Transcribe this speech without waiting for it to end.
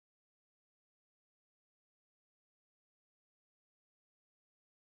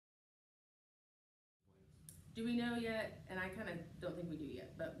do we know yet, and I kind of don't think we do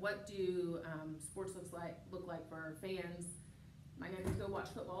yet, but what do sports look like for our fans? Am I going to go watch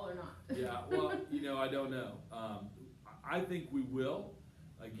football or not? Yeah, well, I don't know. I think we will.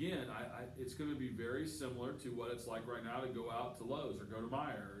 Again, it's going to be very similar to what it's like right now to go out to Lowe's or go to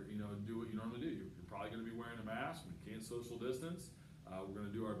Meijer, or do what you normally do. You're probably going to be wearing a mask. We can't social distance. We're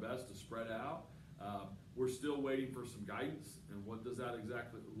going to do our best to spread out. We're still waiting for some guidance, and what does that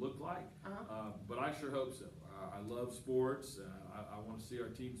exactly look like? But I sure hope so. I love sports. I want to see our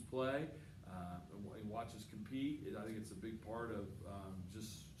teams play and watch us compete. I think it's a big part of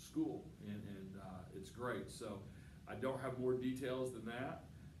just school, and it's great. So I don't have more details than that,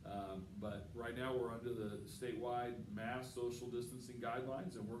 but right now we're under the statewide mass social distancing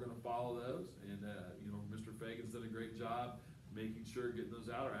guidelines, and we're going to follow those. And Mr. Fagan's done a great job making sure getting those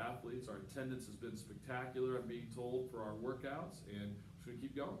out. Our athletes, our attendance has been spectacular, I'm being told, for our workouts, and we're going to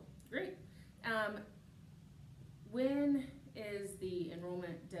keep going. Great. When is the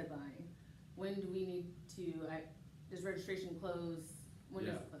enrollment deadline? When do we need to, does registration close? When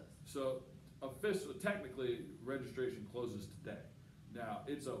does it close? So technically, registration closes today. Now,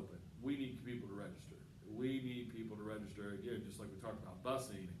 it's open. We need people to register. We need people to register, again, just like we talked about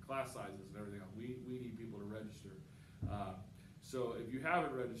busing and class sizes and everything else. We need people to register. So if you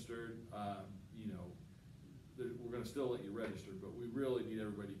haven't registered, we're going to still let you register, but we really need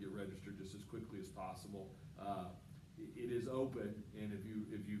everybody to get registered just as quickly as possible. It is open, and if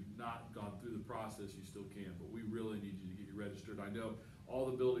you've not gone through the process, you still can, but we really need you to get you registered. I know all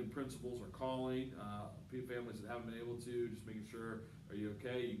the building principals are calling families that haven't been able to, just making sure, are you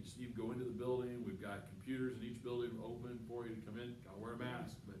okay? You can go into the building. We've got computers in each building open for you to come in. Gotta wear a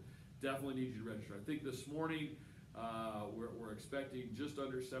mask, but definitely need you to register. I think this morning we're expecting just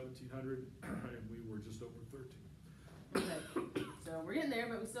under 1,700, and we were just over 13. Okay, so we're getting there,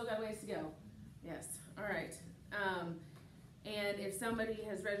 but we still got ways to go. Yes, all right. And if somebody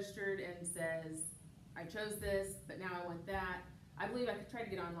has registered and says, I chose this, but now I want that, I believe I tried to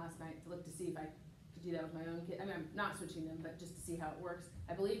get on last night to look to see if I could do that with my own kid. I mean, I'm not switching them, but just to see how it works.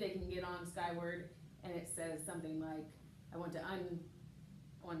 I believe they can get on Skyward, and it says something like, I want to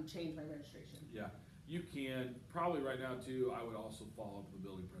change my registration. Yeah, you can. Probably right now, too, I would also follow up with the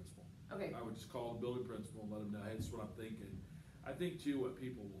building principal. Okay. I would just call the building principal and let them know, hey, this is what I'm thinking. I think, too, what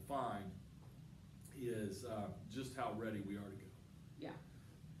people will find is just how ready we are to go. Yeah.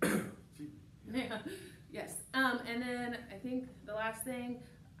 Yeah. Yes. And then I think the last thing,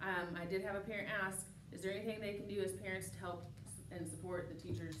 I did have a parent ask, is there anything they can do as parents to help and support the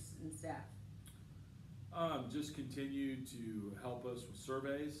teachers and staff? Just continue to help us with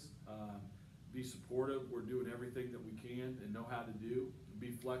surveys, be supportive. We're doing everything that we can and know how to do.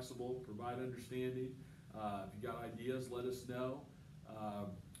 Be flexible, provide understanding. If you got ideas, let us know.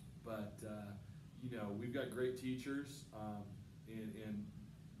 We've got great teachers, and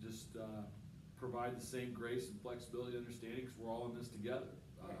just provide the same grace and flexibility and understanding, because we're all in this together.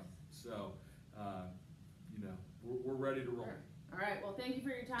 We're ready to roll. All right, well, thank you for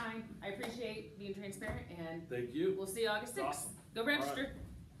your time. I appreciate being transparent, and thank you. We'll see you August 6th. Awesome. Go register.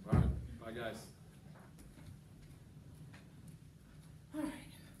 All right. Bye, guys.